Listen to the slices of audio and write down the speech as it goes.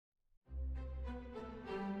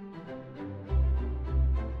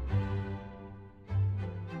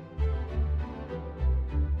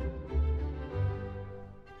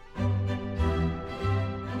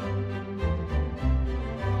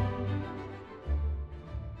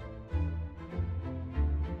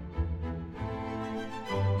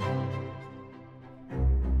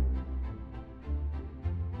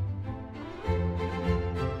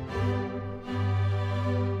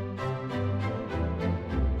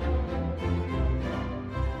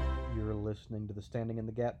listening to the Standing in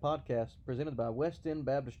the Gap podcast presented by West End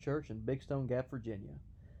Baptist Church in Big Stone Gap, Virginia.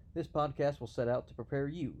 This podcast will set out to prepare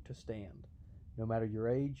you to stand. No matter your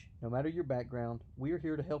age, no matter your background, we are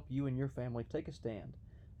here to help you and your family take a stand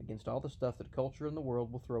against all the stuff that culture and the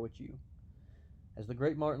world will throw at you. As the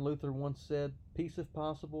great Martin Luther once said, peace if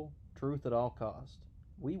possible, truth at all cost.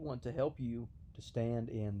 We want to help you to stand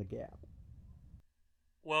in the gap.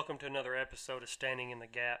 Welcome to another episode of Standing in the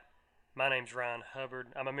Gap. My name's Ryan Hubbard.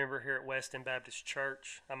 I'm a member here at West End Baptist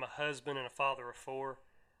Church. I'm a husband and a father of 4.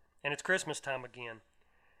 And it's Christmas time again.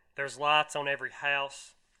 There's lights on every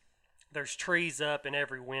house. There's trees up in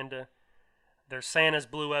every window. There's Santa's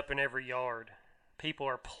blue up in every yard. People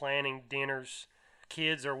are planning dinners.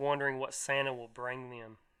 Kids are wondering what Santa will bring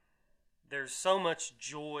them. There's so much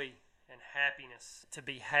joy and happiness to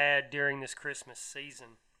be had during this Christmas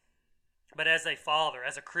season. But as a father,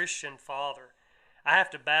 as a Christian father, I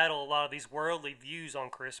have to battle a lot of these worldly views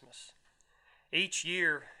on Christmas. Each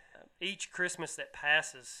year, each Christmas that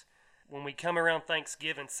passes, when we come around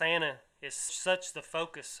Thanksgiving, Santa is such the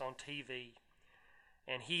focus on TV.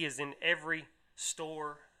 And he is in every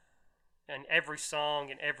store, and every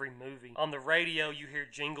song, and every movie. On the radio, you hear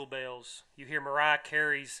Jingle Bells. You hear Mariah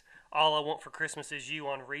Carey's All I Want for Christmas Is You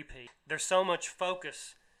on repeat. There's so much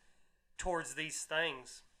focus towards these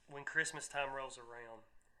things when Christmas time rolls around.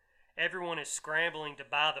 Everyone is scrambling to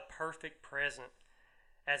buy the perfect present,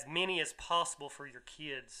 as many as possible for your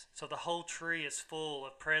kids, so the whole tree is full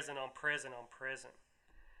of present on present on present.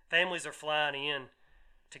 Families are flying in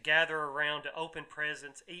to gather around to open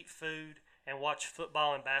presents, eat food, and watch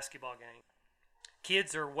football and basketball games.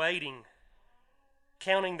 Kids are waiting,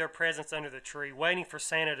 counting their presents under the tree, waiting for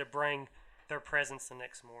Santa to bring their presents the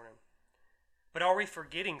next morning. But are we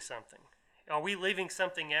forgetting something? Are we leaving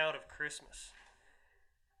something out of Christmas?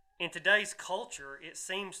 In today's culture, it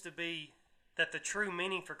seems to be that the true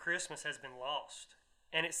meaning for Christmas has been lost.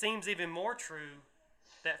 And it seems even more true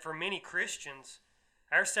that for many Christians,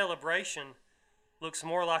 our celebration looks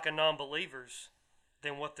more like a non-believer's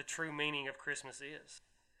than what the true meaning of Christmas is.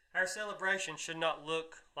 Our celebration should not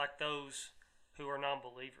look like those who are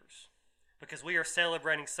non-believers, because we are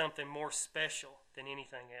celebrating something more special than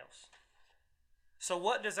anything else. So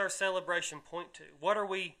what does our celebration point to? What are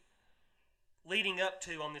we leading up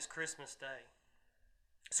to on this Christmas day?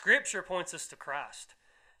 Scripture points us to Christ.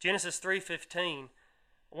 Genesis 3:15,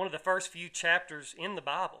 one of the first few chapters in the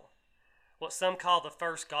Bible, what some call the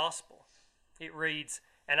first gospel. It reads,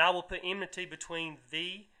 "And I will put enmity between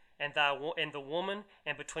thee and the woman,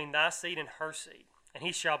 and between thy seed and her seed. And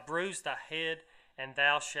he shall bruise thy head, and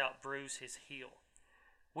thou shalt bruise his heel."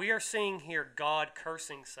 We are seeing here God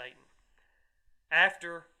cursing Satan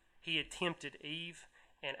after he had tempted Eve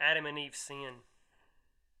and Adam and Eve sinned.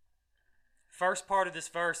 First part of this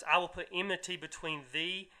verse, I will put enmity between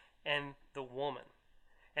thee and the woman,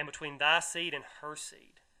 and between thy seed and her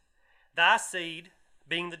seed. Thy seed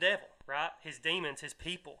being the devil, right? His demons, his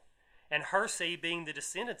people. And her seed being the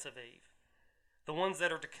descendants of Eve, the ones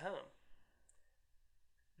that are to come.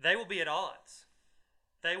 They will be at odds.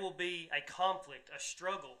 They will be a conflict, a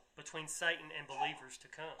struggle between Satan and believers to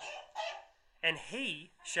come. And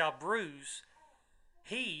he shall bruise,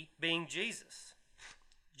 he being Jesus.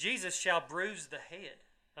 Jesus shall bruise the head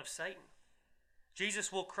of Satan.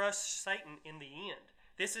 Jesus will crush Satan in the end.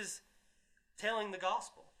 This is telling the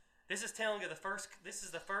gospel. This is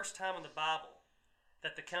the first time in the Bible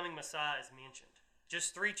that the coming Messiah is mentioned.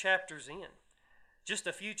 Just 3 chapters in. Just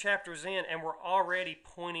a few chapters in, and we're already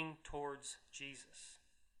pointing towards Jesus.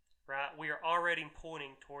 Right? We are already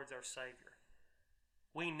pointing towards our Savior.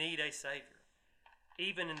 We need a Savior.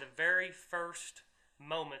 Even in the very first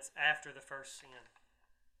moments after the first sin.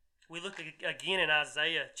 We look again in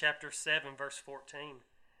Isaiah chapter 7, verse 14.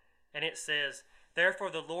 And it says, "Therefore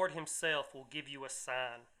the Lord himself will give you a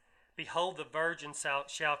sign. Behold, the virgin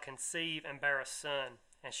shall conceive and bear a son,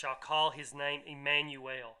 and shall call his name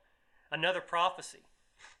Emmanuel." Another prophecy,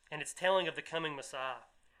 and it's telling of the coming Messiah,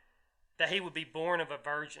 that he would be born of a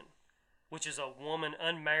virgin, which is a woman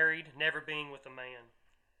unmarried, never being with a man.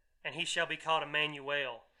 And he shall be called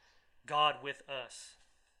Emmanuel, God with us.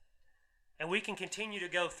 And we can continue to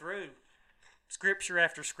go through scripture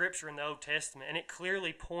after scripture in the Old Testament, and it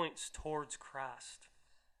clearly points towards Christ.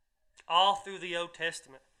 All through the Old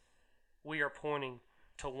Testament, we are pointing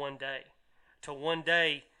to one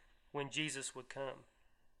day when Jesus would come.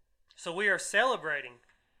 So we are celebrating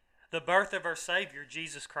the birth of our Savior,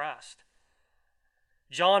 Jesus Christ.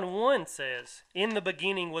 John 1 says, "In the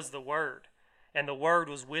beginning was the Word, and the Word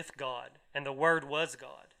was with God, and the Word was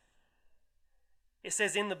God." It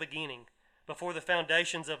says in the beginning, before the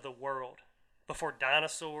foundations of the world, before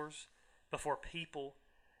dinosaurs, before people,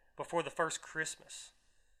 before the first Christmas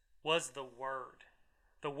was the Word.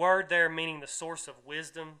 The Word there meaning the source of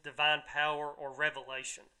wisdom, divine power, or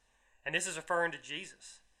revelation. And this is referring to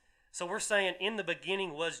Jesus. So we're saying in the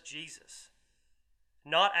beginning was Jesus.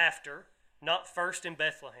 Not after, not first in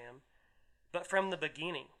Bethlehem, but from the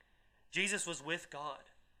beginning. Jesus was with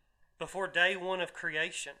God. Before day one of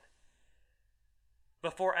creation.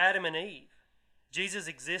 Before Adam and Eve. Jesus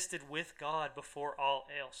existed with God before all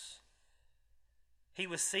else. He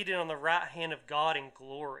was seated on the right hand of God in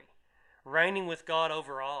glory, reigning with God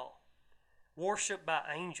over all, worshipped by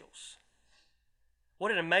angels. What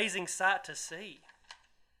an amazing sight to see.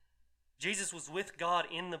 Jesus was with God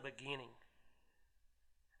in the beginning.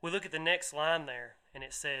 We look at the next line there, and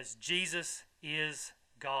it says, Jesus is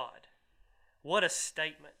God. What a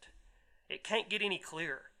statement. It can't get any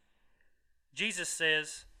clearer. Jesus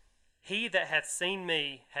says, He that hath seen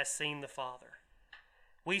me has seen the Father.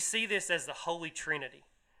 We see this as the Holy Trinity,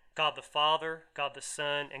 God the Father, God the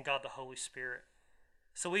Son, and God the Holy Spirit.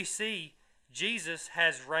 So we see Jesus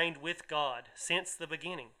has reigned with God since the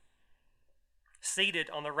beginning, seated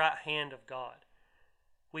on the right hand of God.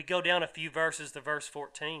 We go down a few verses to verse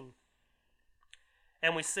 14,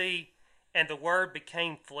 and we see, and the Word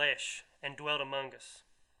became flesh and dwelt among us.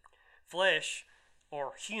 Flesh,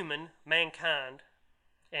 or human, mankind,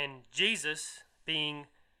 and Jesus being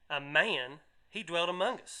a man, He dwelt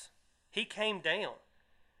among us. He came down.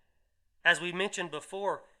 As we mentioned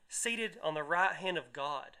before, seated on the right hand of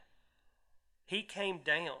God. He came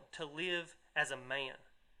down to live as a man.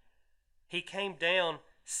 He came down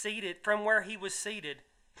seated from where He was seated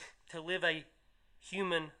to live a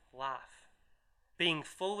human life, being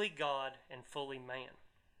fully God and fully man.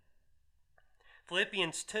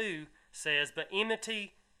 Philippians 2 says, but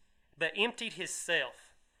emptied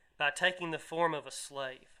Himself by taking the form of a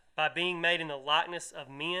slave, by being made in the likeness of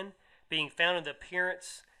men, being found in the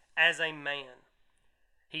appearance as a man.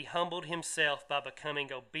 He humbled Himself by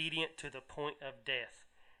becoming obedient to the point of death,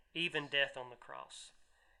 even death on the cross.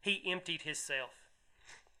 He emptied Himself.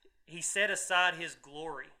 He set aside His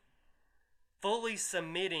glory, fully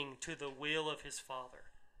submitting to the will of His Father.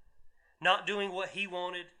 Not doing what He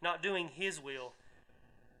wanted, not doing His will,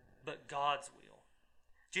 but God's will.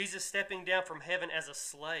 Jesus stepping down from heaven as a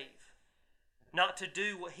slave, not to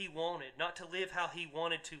do what He wanted, not to live how He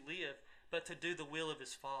wanted to live, but to do the will of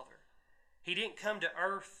His Father. He didn't come to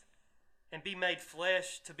earth and be made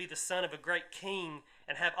flesh to be the son of a great king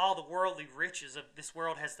and have all the worldly riches of this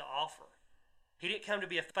world has to offer. He didn't come to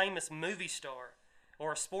be a famous movie star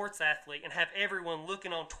or a sports athlete and have everyone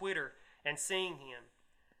looking on Twitter and seeing Him.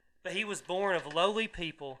 But He was born of lowly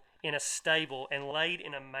people in a stable and laid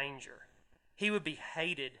in a manger. He would be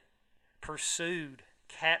hated, pursued,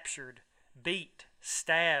 captured, beat,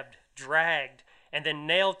 stabbed, dragged, and then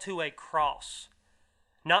nailed to a cross.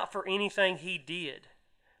 Not for anything He did,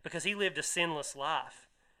 because He lived a sinless life,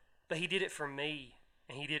 but He did it for me,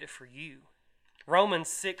 and He did it for you. Romans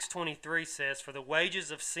 6:23 says, for the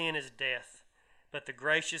wages of sin is death, but the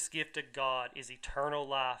gracious gift of God is eternal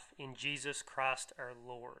life in Jesus Christ our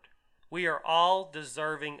Lord. We are all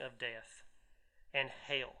deserving of death and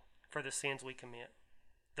hell for the sins we commit.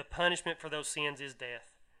 The punishment for those sins is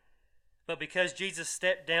death. But because Jesus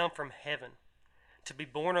stepped down from heaven to be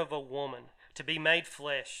born of a woman, to be made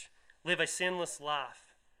flesh, live a sinless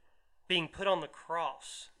life, being put on the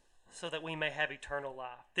cross so that we may have eternal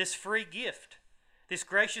life. This free gift, this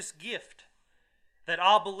gracious gift that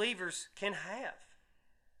all believers can have.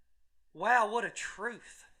 Wow, what a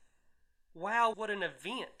truth. Wow, what an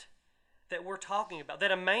event that we're talking about.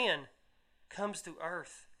 That a man comes to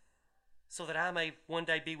earth so that I may one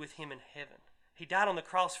day be with Him in heaven. He died on the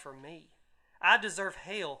cross for me. I deserve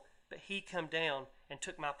hell, but He come down and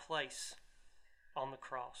took my place on the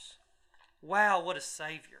cross. Wow, what a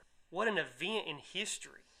Savior. What an event in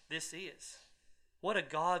history this is. What a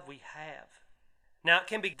God we have. Now, it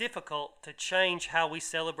can be difficult to change how we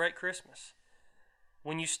celebrate Christmas.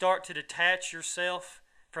 When you start to detach yourself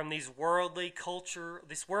from these worldly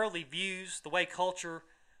views, the way culture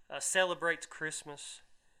celebrates Christmas,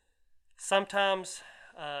 sometimes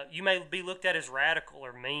you may be looked at as radical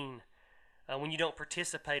or mean when you don't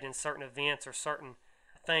participate in certain events or certain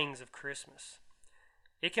things of Christmas.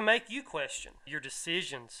 It can make you question your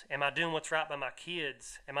decisions. Am I doing what's right by my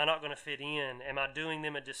kids? Am I not going to fit in? Am I doing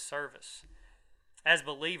them a disservice? As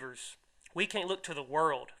believers, we can't look to the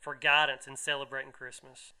world for guidance in celebrating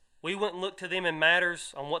Christmas. We wouldn't look to them in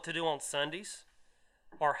matters on what to do on Sundays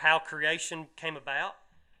or how creation came about.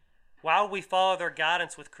 Why would we follow their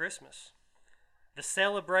guidance with Christmas? The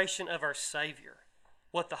celebration of our Savior,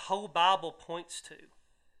 what the whole Bible points to.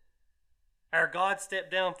 Our God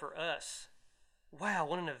stepped down for us Wow,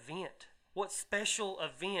 what an event. What special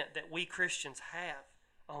event that we Christians have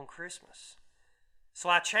on Christmas. So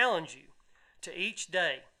I challenge you to each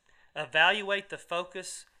day evaluate the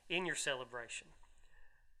focus in your celebration.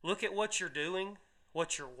 Look at what you're doing,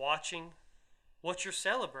 what you're watching, what you're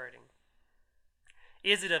celebrating.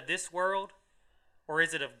 Is it of this world or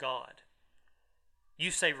is it of God? You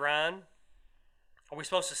say, Ryan, are we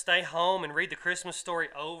supposed to stay home and read the Christmas story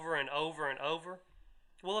over and over and over?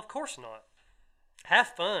 Well, of course not. Have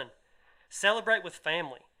fun. Celebrate with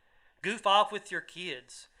family. Goof off with your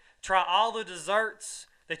kids. Try all the desserts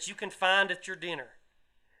that you can find at your dinner.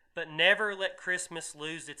 But never let Christmas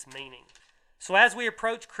lose its meaning. So as we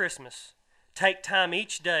approach Christmas, take time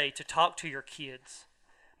each day to talk to your kids.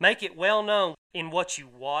 Make it well known in what you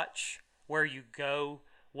watch, where you go,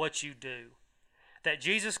 what you do, that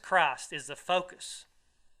Jesus Christ is the focus.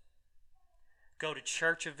 Go to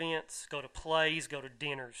church events, go to plays, go to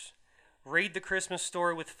dinners. Read the Christmas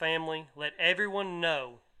story with family. Let everyone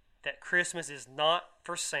know that Christmas is not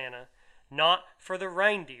for Santa, not for the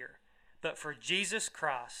reindeer, but for Jesus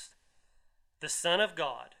Christ, the Son of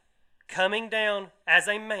God, coming down as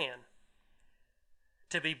a man,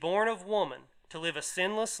 to be born of woman, to live a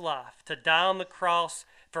sinless life, to die on the cross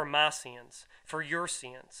for my sins, for your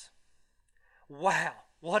sins. Wow,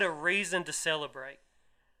 what a reason to celebrate.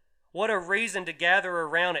 What a reason to gather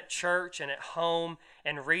around at church and at home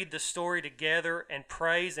and read the story together and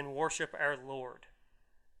praise and worship our Lord.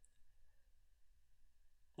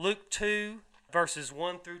 Luke 2, verses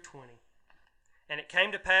 1 through 20. And it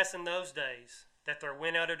came to pass in those days that there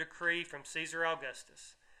went out a decree from Caesar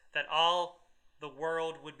Augustus that all the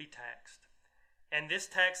world would be taxed. And this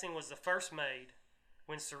taxing was the first made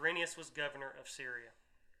when Cyrenius was governor of Syria.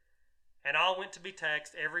 And all went to be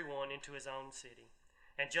taxed, every one into his own city.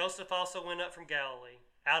 And Joseph also went up from Galilee,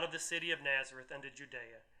 out of the city of Nazareth unto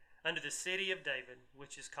Judea, unto the city of David,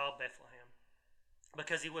 which is called Bethlehem,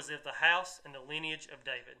 because he was of the house and the lineage of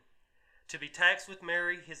David, to be taxed with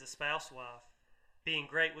Mary his espoused wife, being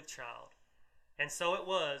great with child. And so it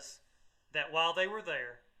was that while they were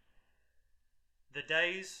there, the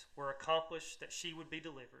days were accomplished that she would be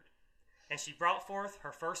delivered. And she brought forth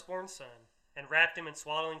her firstborn son, and wrapped him in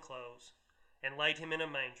swaddling clothes, and laid him in a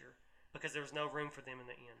manger, because there was no room for them in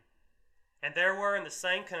the inn. And there were in the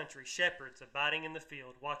same country shepherds abiding in the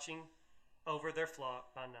field, watching over their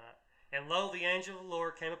flock by night. And lo, the angel of the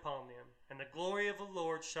Lord came upon them, and the glory of the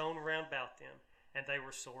Lord shone round about them, and they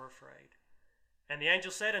were sore afraid. And the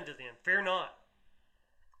angel said unto them, Fear not,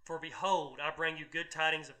 for behold, I bring you good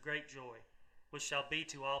tidings of great joy, which shall be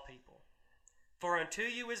to all people. For unto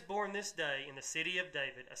you is born this day in the city of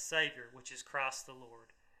David a Savior, which is Christ the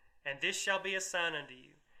Lord. And this shall be a sign unto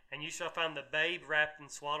you, and you shall find the babe wrapped in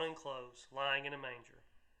swaddling clothes, lying in a manger.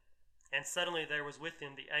 And suddenly there was with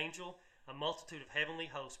him the angel, a multitude of heavenly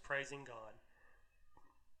hosts, praising God,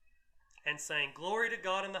 and saying, Glory to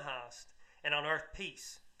God in the highest, and on earth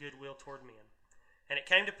peace, goodwill toward men. And it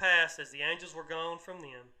came to pass, as the angels were gone from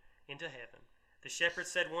them into heaven, the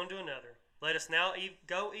shepherds said one to another, Let us now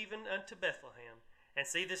go even unto Bethlehem, and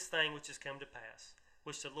see this thing which is come to pass,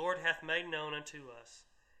 which the Lord hath made known unto us.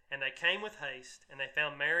 And they came with haste, and they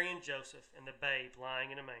found Mary and Joseph and the babe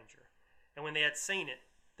lying in a manger. And when they had seen it,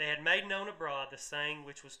 they had made known abroad the saying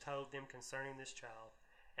which was told them concerning this child.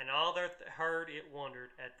 And all that heard it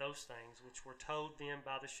wondered at those things which were told them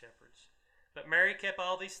by the shepherds. But Mary kept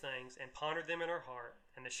all these things, and pondered them in her heart.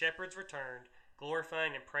 And the shepherds returned,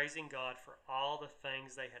 glorifying and praising God for all the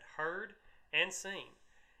things they had heard and seen,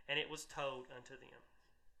 and it was told unto them.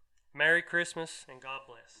 Merry Christmas, and God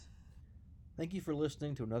bless. Thank you for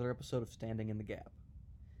listening to another episode of Standing in the Gap.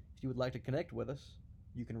 If you would like to connect with us,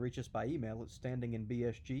 you can reach us by email at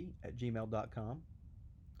standinginbsg@gmail.com.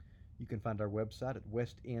 You can find our website at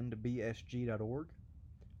westendbsg.org.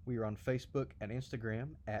 We are on Facebook and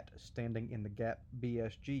Instagram at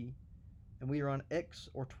standinginthegapbsg, and we are on X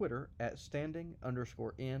or Twitter at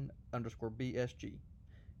standing_in_bsg.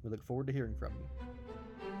 We look forward to hearing from you.